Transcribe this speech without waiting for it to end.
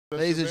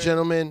Ladies and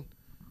gentlemen,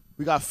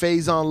 we got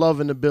Faizon Love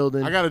in the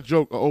building. I got a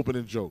joke, an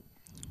opening joke.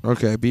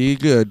 Okay, be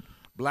good.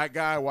 Black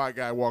guy, white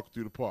guy walking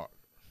through the park,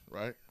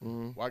 right?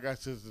 White guy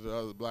says to the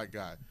other black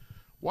guy,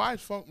 "Why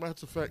does Funk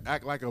Master Effect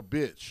act like a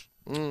bitch?"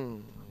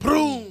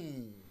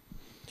 Boom.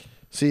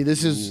 See,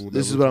 this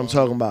is what I'm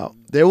talking about.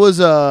 There was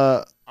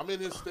a. I'm in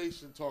his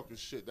station talking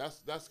shit. That's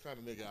kind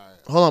of nigga I am.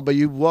 Hold on, but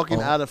you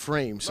walking out of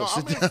frame. So No,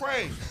 I'm in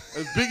frame.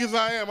 As big as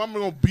I am, I'm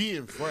gonna be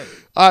in frame.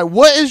 All right,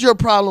 what is your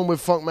problem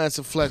with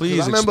Funkmaster Flex? 'Cause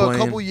Please I remember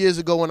explain. a couple years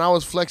ago when I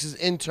was Flex's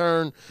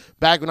intern,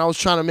 back when I was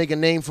trying to make a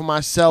name for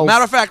myself.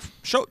 Matter of fact,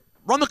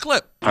 run the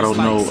clip. I don't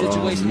know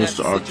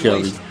Mr. R.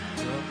 Kelly.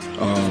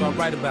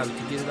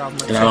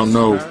 And I don't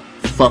know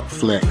fuck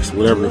Flex,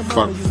 whatever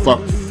fuck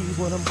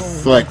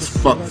Flex,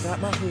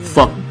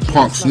 fuck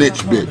punk snitch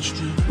bitch,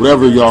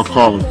 whatever y'all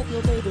call him.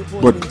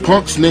 But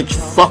punk snitch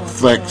fuck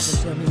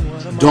Flex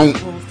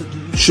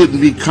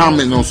shouldn't be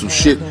commenting on some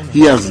shit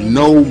he has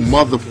no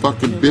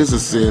motherfucking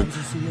business in.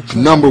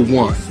 Number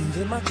one.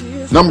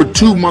 Number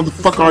two,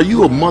 motherfucker, are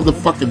you a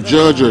motherfucking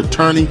judge or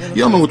attorney? You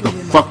don't know what the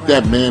fuck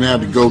that man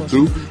had to go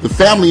through. The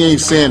family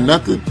ain't saying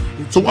nothing.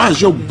 So why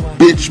is your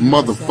bitch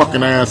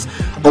motherfucking ass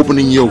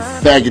opening your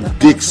faggot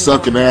dick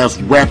sucking ass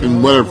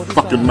rapping whatever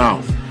fucking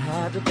mouth?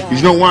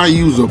 You know why?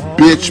 You's a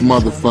bitch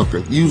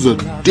motherfucker. You's a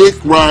dick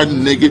riding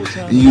nigga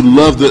and you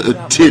love the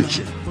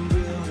attention.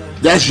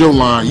 That's your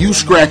line. You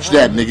scratch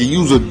that nigga.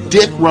 You's a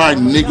dick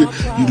riding nigga.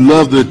 You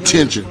love the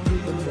attention.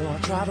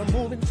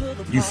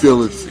 You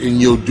feel it's in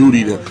your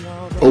duty to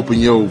open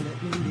your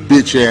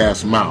bitch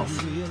ass mouth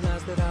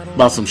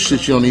about some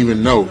shit you don't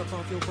even know.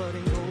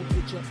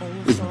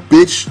 It's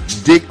bitch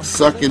dick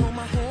sucking,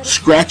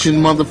 scratching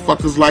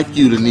motherfuckers like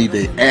you that need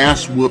their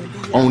ass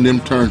whooped on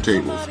them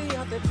turntables.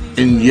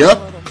 And yep,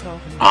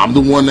 I'm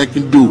the one that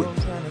can do it.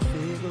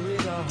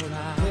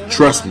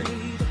 Trust me.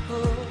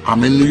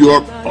 I'm in New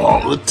York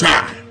all the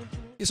time.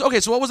 Okay,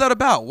 so what was that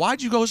about?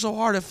 Why'd you go so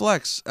hard at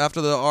Flex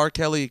after the R.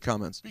 Kelly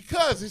comments?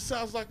 Because he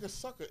sounds like a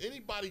sucker.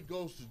 Anybody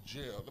goes to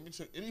jail. Let me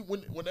tell you,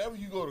 whenever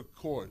you go to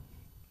court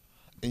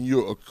and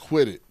you're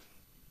acquitted,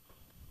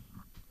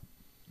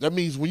 that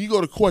means when you go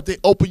to court, they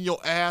open your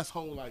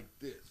asshole like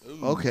this.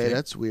 Ooh. Okay,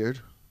 that's weird.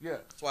 Yeah.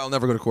 That's why I'll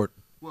never go to court.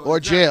 Well, Or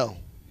jail.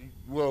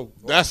 Well,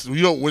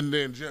 you don't win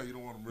there in jail. You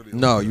don't want them really.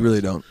 No, you really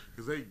don't.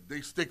 Because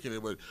they stick in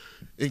it. But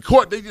in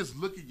court, they just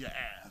look at your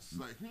ass.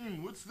 Like,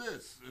 what's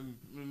this?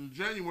 In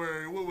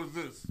January, what was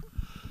this?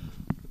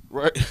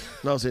 Right?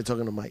 No, so you're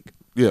talking to Mike.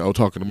 Yeah, I'm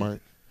talking to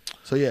Mike.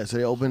 So yeah, so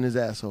they opened his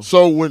asshole.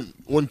 So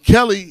when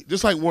Kelly,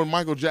 just like when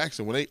Michael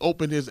Jackson, when they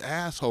opened his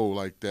asshole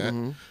like that,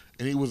 and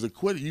he was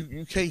acquitted,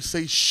 you can't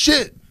say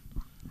shit.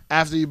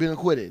 After you've been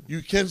acquitted.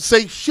 You can't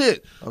say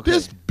shit. Okay.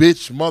 This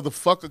bitch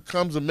motherfucker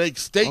comes and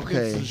makes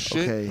statements and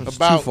shit That's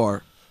about too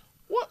far.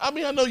 What? I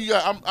mean, I know you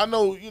got. I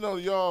know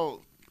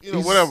y'all.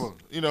 Whatever.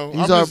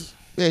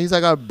 He's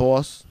like our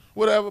boss.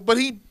 Whatever. But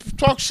he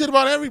talks shit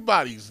about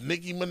everybody's.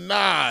 Nicki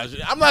Minaj.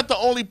 I'm not the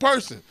only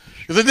person.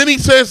 Because then he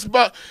says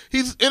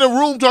he's in a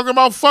room talking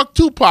about fuck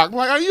Tupac. I'm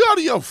like, are you out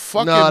of your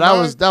fucking mind? that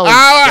was.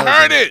 I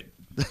heard it.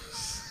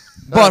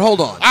 But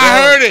hold on.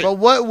 I heard it. But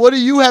what do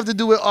you have to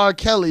do with R.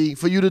 Kelly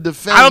for you to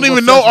defend? I don't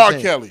even know R.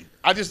 Kelly. Kelly.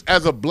 I just,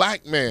 as a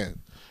black man,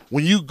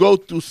 when you go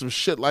through some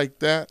shit like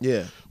that,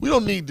 yeah, we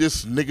don't need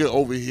this nigga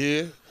over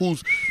here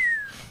who's,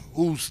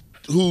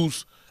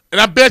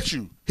 and I bet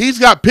you he's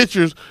got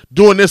pictures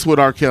doing this with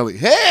R. Kelly.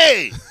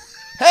 Hey.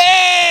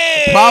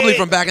 Probably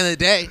from back in the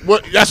day. Well,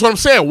 that's what I'm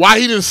saying. Why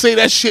he didn't say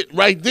that shit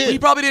right then? He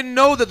probably didn't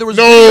know that there was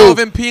video of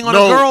him peeing on a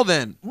girl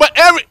then. But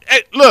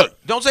look.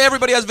 Don't say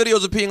everybody has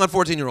videos of peeing on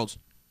 14-year-olds.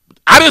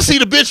 I didn't see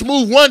the bitch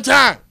move one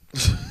time.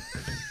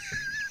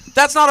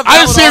 That's not a valid I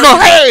didn't see her go,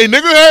 argument. hey,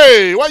 nigga,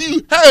 hey. Why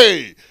you,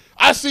 hey.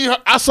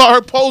 I saw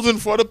her posing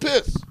for the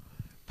piss.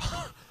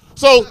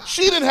 So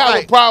she didn't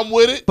have a problem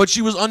with it. But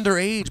she was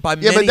underage by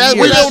many but years.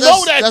 We don't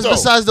know that, That's though.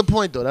 besides the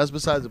point, though. That's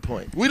besides the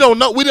point. We don't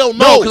know.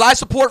 No, because I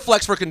support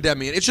Flex for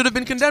condemning it. It should have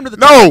been condemned at the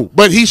time. No,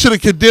 but he should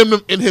have condemned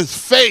him in his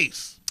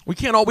face. We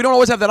don't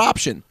always have that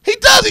option. He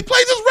does. He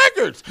plays his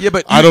records. Yeah,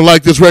 but I don't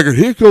like this record.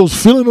 Here goes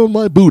feeling on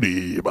my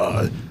booty.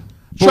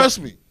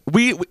 Trust me.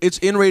 It's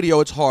in radio.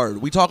 It's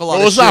hard. We talk a lot.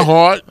 No, of it's shit, not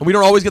hard. and we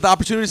don't always get the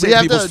opportunity to say We it in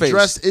have people's to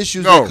address face.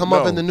 issues that come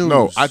up in the news.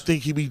 No, I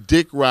think he be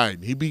dick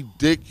riding.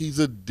 He's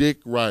a dick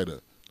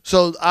rider.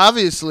 So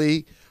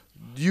obviously,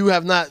 you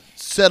have not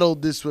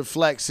settled this with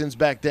Flex since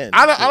back then.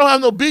 I don't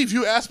have no beef.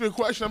 You ask me a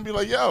question, I'll be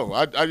like, yo,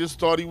 I just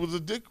thought he was a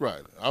dick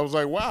rider. I was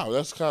like, wow,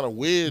 that's kind of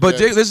weird. But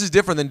this is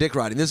different than dick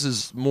riding. This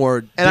is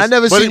more. And I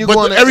never seen you go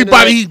on the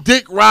everybody internet. he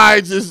dick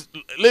rides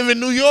live in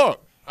New York.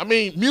 I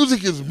mean,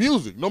 music is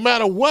music, no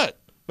matter what.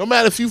 No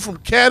matter if you from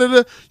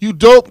Canada, you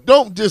dope.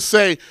 Don't just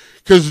say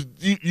because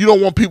you don't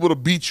want people to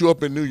beat you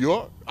up in New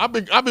York. I've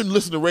been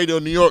listening to radio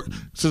in New York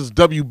since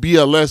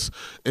WBLS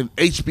and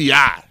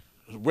HBI,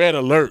 Red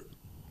Alert.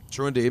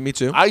 True indeed. Me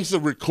too. I used to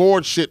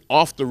record shit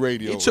off the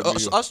radio. Me too.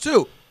 Us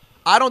too.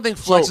 I don't think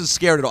Flex is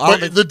scared at all.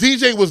 But the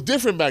DJ was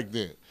different back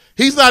then.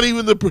 He's not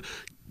even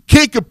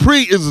Kid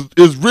Capri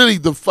is really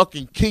the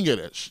fucking king of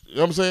that shit. You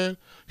know what I'm saying?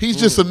 He's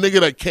just a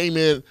nigga that came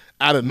in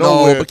out of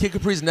nowhere. No, but Kid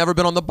Capri's never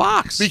been on the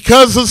box.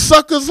 Because of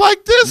suckers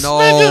like this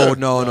nigga.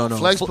 No.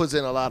 Flex puts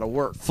in a lot of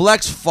work.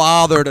 Flex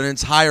fathered an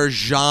entire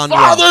genre.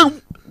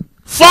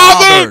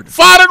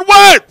 Fathered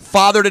what?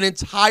 Fathered an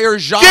entire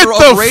genre Get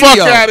the of radio. fuck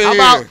out of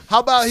here. How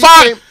about he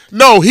came?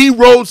 No, he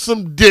rode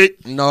some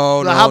dick.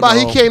 No. How about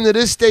he came to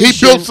this station? He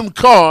built some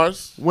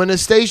cars. When the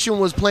station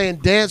was playing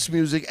dance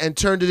music and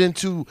turned it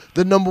into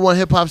the #1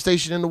 hip hop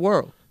station in the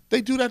world. They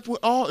do that with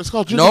all. It's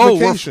called No,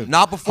 gentrification.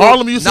 not before.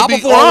 Harlem used not to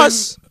be before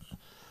us.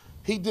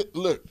 He did.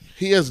 Look,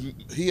 he has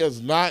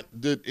not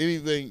did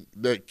anything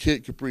that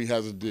Kid Capri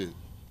hasn't did.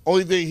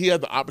 Only thing he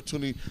had the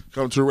opportunity to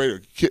come to the radio.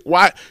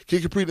 Why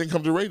Kid Capri didn't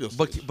come to the radio?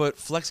 But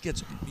Flex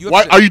gets.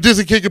 Why are you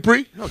dissing Kid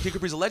Capri? No, Kid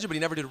Capri's a legend, but he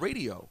never did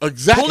radio.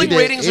 Exactly. Pulling He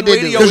did. ratings He in did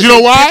do radio. Because is you know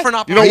a why?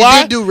 different You know operation. why?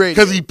 He did do radio.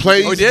 Because he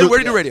plays. Oh, he did? Where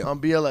did he do radio? On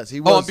BLS. He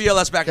on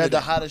BLS back in had the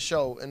the day. hottest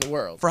show in the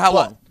world. For how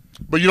long?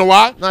 But you know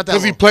why? Not that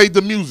Because he long. played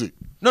the music.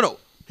 No.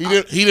 He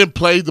didn't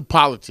play the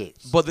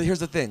politics. But here's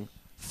the thing.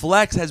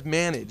 Flex has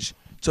managed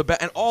to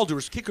and all due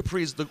respect, Kid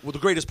Capri is the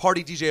greatest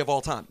party DJ of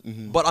all time.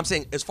 But I'm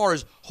saying, as far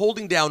as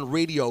holding down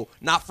radio,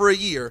 not for a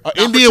year, not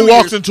for Indian 2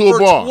 walks years, into a for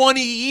bar.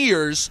 20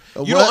 years,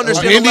 you what? don't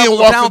understand An the Indian level of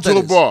walks talent into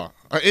a that is. bar.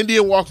 An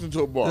Indian walks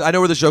into a bar. I know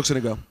where this joke's gonna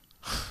go.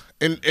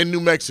 In New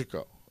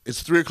Mexico.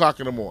 It's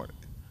 3:00 in the morning,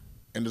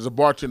 and there's a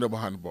bartender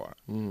behind the bar,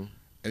 and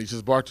he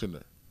says,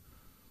 "Bartender,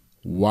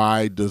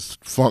 why does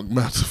Funk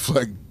Master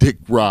Flex dick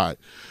ride?"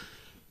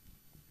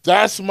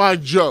 That's my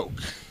joke.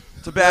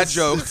 It's a bad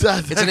joke. it's a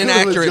It's heck an of a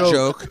inaccurate joke.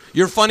 joke.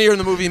 You're funnier in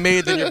the movie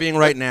Made than you're being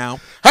right now.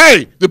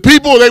 Hey, the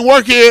people they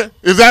work here,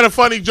 is that a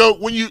funny joke?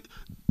 When you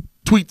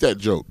tweet that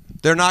joke,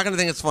 They're not gonna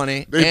think it's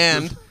funny, They-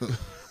 and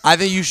I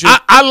think you should.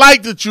 I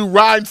like that you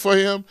ride for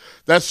him.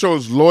 That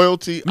shows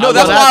loyalty. No, I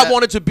that's like why that. I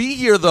wanted to be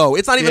here, though.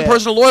 It's not even Yeah.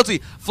 personal loyalty.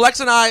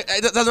 Flex and I,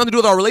 it has nothing to do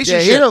with our Yeah,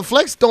 relationship.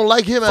 Flex don't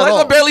like him at Flex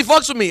all. barely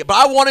fucks with me, but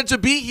I wanted to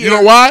be here. You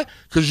know why?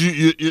 Because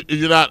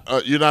you're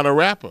not a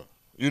rapper.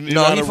 You're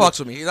No, not he a fucks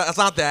with me. That's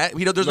not that.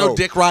 There's no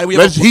dick ride. We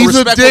He's have a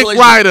respectful dick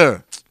relationship.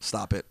 rider.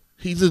 Stop it.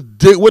 He's a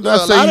dick. What did I A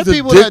say? lot He's of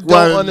people a dick that don't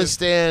rider.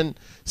 understand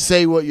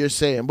say what you're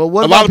saying. But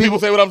what A about lot of people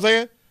say what I'm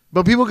saying.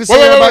 But people can say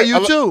that about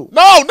you too.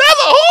 No, never.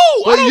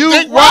 Who? But I don't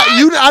dick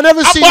ride. I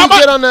never see you I'm-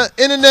 get on the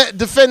internet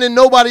defending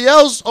nobody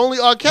else, only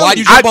R. Kelly. Why'd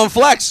you jump on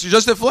Flex? You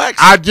just did Flex.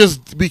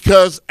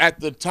 Because at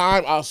the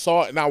time I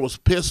saw it and I was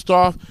pissed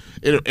off.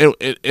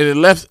 It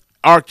left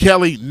R.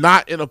 Kelly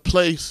not in a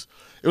place.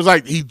 It was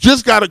like he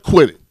just got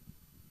acquitted,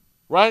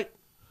 right?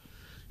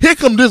 Here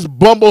come this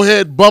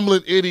bumblehead,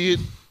 bumbling idiot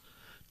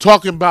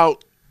talking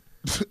about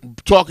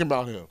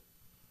him.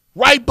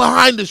 Right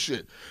behind the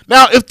shit.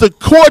 Now, if the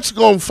court's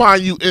gonna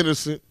find you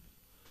innocent,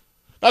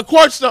 now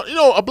courts don't. You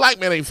know, a black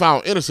man ain't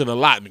found innocent a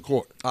lot in the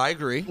court. I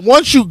agree.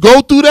 Once you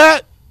go through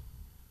that,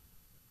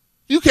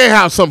 you can't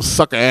have some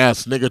sucker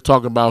ass nigga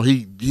talking about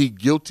he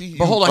guilty.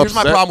 But hold on, here's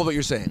my problem with what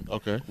you're saying.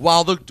 Okay.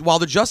 While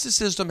the justice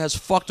system has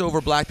fucked over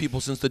black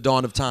people since the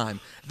dawn of time,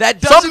 that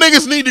doesn't Some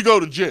niggas need to go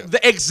to jail.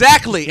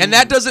 exactly, and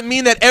that doesn't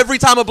mean that every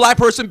time a black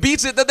person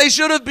beats it, that they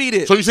should have beat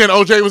it. So you saying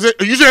OJ was it?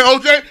 You saying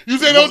OJ? You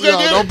saying OJ No,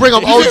 did it? don't bring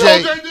up You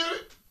saying OJ. OJ did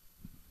it?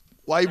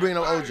 Why you bringing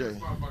up OJ?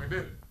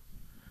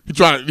 He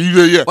trying to,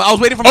 yeah. Well, I was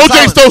waiting for my OJ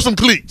silence. stole some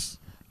cleats.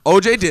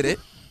 OJ did it.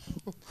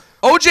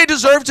 OJ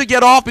deserved to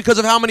get off because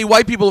of how many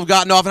white people have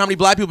gotten off and how many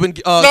black people have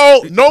been.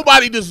 No,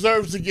 nobody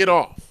deserves to get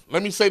off.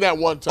 Let me say that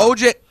one time.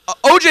 OJ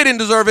didn't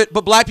deserve it,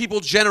 but black people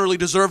generally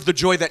deserve the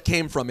joy that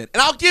came from it,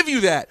 and I'll give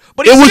you that.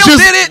 But he It was still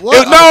just- did it.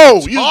 What No, are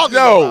you you talking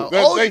know.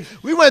 about? That-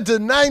 We went to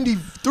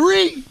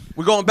 93.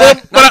 We're going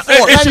back. But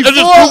 94. it's just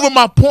 94. proving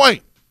my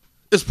point.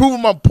 It's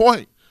proving my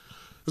point.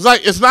 It's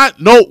like it's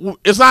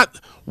not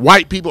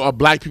white people or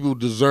black people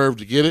deserve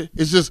to get it.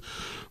 It's just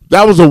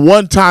that was a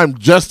one-time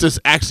justice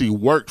actually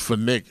worked for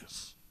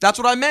niggas. That's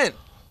what I meant.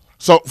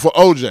 So for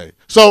OJ,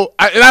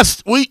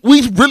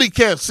 we really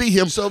can't see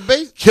him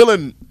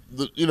killing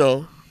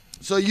the.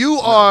 So you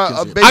are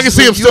I can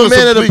see him you're a stealing man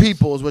some of the cleats.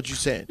 people, is what you're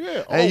saying.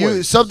 Yeah, and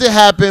always. something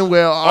happened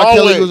where R. Kelly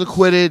Always. was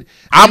acquitted.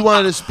 And you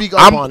wanted to speak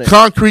up on I'm it.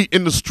 concrete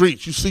in the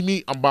streets. You see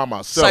me, I'm by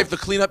myself. Sipe, the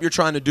cleanup you're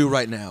trying to do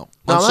right now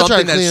No, on I'm not trying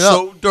something to clean that's it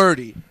so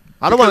dirty.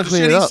 I don't want to Because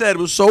clean the it shit up. he said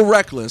was so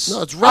reckless.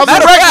 No, it's How's reckless.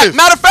 it reckless?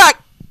 Matter of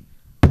fact,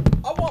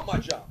 I want my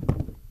job.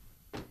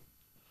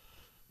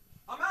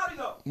 I'm out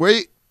of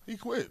here. He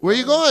quit. Where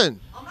you going?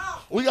 I'm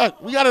out. We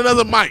got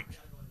another mic.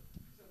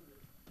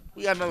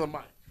 We got another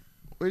mic.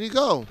 Where'd he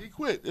go? He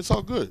quit. It's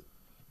all good.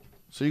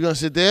 So you gonna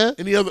sit there?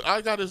 Any other?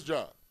 I got his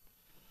job.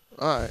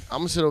 All right, I'm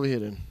gonna sit over here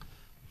then.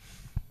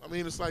 I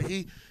mean, it's like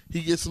he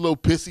gets a little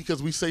pissy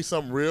because we say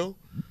something real.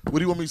 What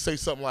do you want me to say?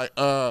 Something like,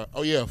 oh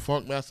yeah,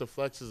 Funk Master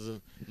Flex is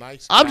a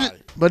nice guy.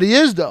 But he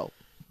is though.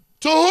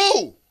 To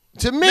who?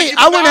 To me, Nicki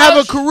I wouldn't have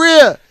a Minaj?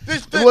 career.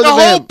 if it wasn't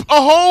for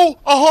him.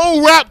 A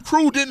whole rap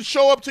crew didn't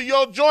show up to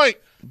your joint.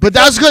 But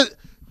that's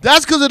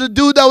because of the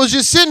dude that was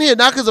just sitting here,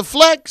 not because of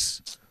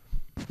Flex.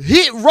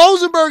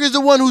 Rosenberg is the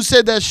one who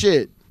said that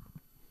shit.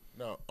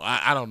 No,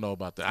 I don't know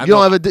about that.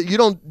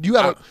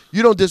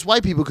 You don't diss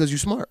white people because you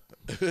smart.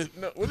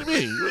 No, what do you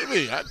mean? What do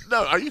you mean?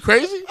 No, are you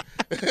crazy?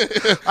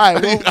 All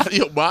right, well, out of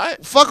your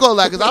mind? fuck all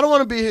that, because I don't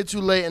want to be here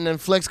too late and then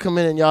Flex come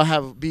in and y'all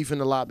have beef in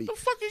the lobby. What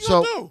the fuck you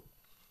gonna do?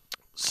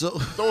 So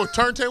Throw a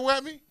turntable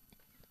at me?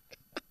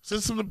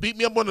 Send someone to beat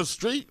me up on the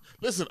street?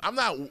 Listen, I'm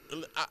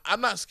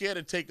not scared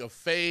to take a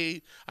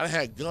fade. I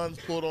had guns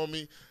pulled on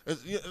me.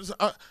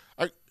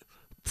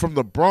 From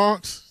the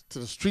Bronx to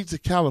the streets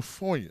of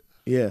California,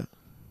 yeah,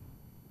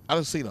 I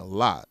done seen a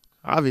lot.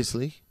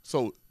 obviously.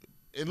 So,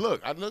 and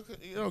look,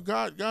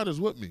 God is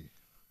with me.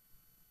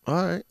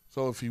 All right.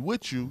 So if he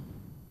with you,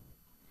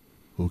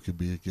 who can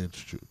be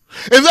against you?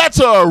 And that's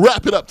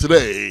wrap it up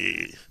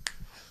today.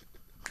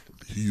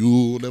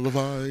 You'll never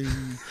find.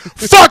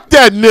 Fuck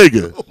that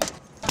nigga.